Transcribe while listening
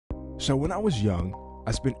So when I was young,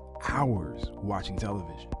 I spent hours watching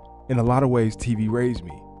television. In a lot of ways, TV raised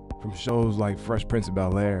me. From shows like Fresh Prince of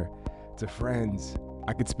Bel-Air to Friends,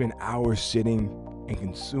 I could spend hours sitting and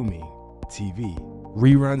consuming TV.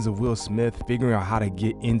 Reruns of Will Smith, figuring out how to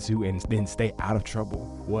get into and then stay out of trouble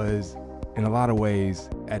was, in a lot of ways,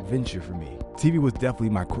 adventure for me. TV was definitely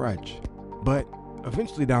my crutch, but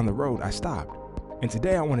eventually down the road, I stopped. And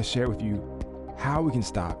today I want to share with you how we can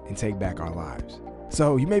stop and take back our lives.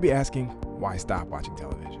 So you may be asking, why stop watching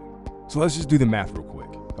television? So let's just do the math real quick.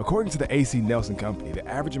 According to the AC Nelson Company, the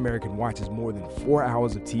average American watches more than 4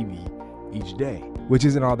 hours of TV each day, which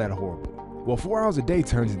isn't all that horrible. Well, 4 hours a day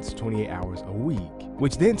turns into 28 hours a week,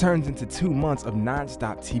 which then turns into 2 months of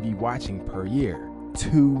non-stop TV watching per year.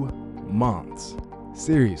 2 months.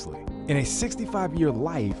 Seriously. In a 65-year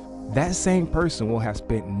life, that same person will have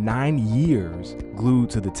spent 9 years glued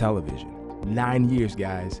to the television. 9 years,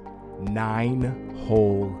 guys. 9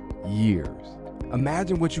 whole years.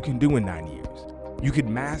 Imagine what you can do in 9 years. You could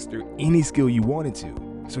master any skill you wanted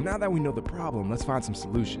to. So now that we know the problem, let's find some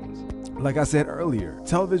solutions. Like I said earlier,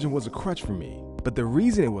 television was a crutch for me, but the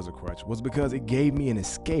reason it was a crutch was because it gave me an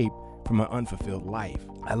escape from an unfulfilled life,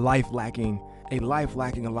 a life lacking a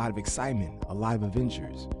lot of excitement, a lot of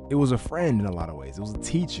adventures. It was a friend in a lot of ways. It was a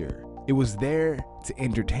teacher. It was there to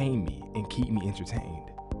entertain me and keep me entertained.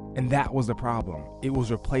 And that was the problem. It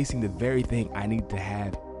was replacing the very thing I needed to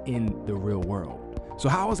have in the real world. So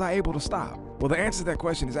how was I able to stop? Well, the answer to that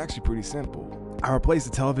question is actually pretty simple. I replaced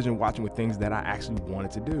the television watching with things that I actually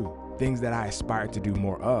wanted to do, things that I aspired to do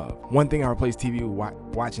more of. One thing I replaced TV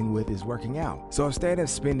watching with is working out. So instead of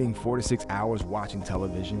spending 4 to 6 hours watching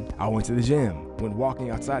television, I went to the gym, went walking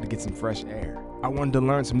outside to get some fresh air. I wanted to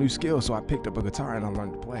learn some new skills, so I picked up a guitar and I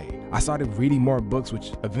learned to play. I started reading more books,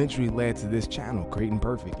 which eventually led to this channel, Creating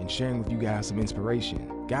Perfect, and sharing with you guys some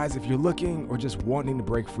inspiration. Guys, if you're looking or just wanting to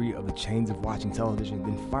break free of the chains of watching television,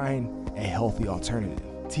 then find a healthy alternative.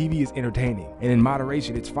 TV is entertaining, and in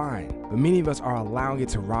moderation, it's fine. But many of us are allowing it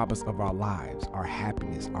to rob us of our lives, our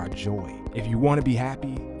happiness, our joy. If you want to be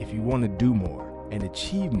happy, if you want to do more and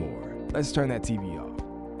achieve more, let's turn that TV off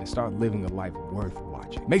and start living a life worth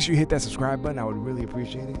watching. Make sure you hit that subscribe button. I would really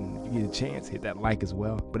appreciate it. And if you get a chance, hit that like as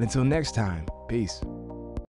well. But until next time, peace.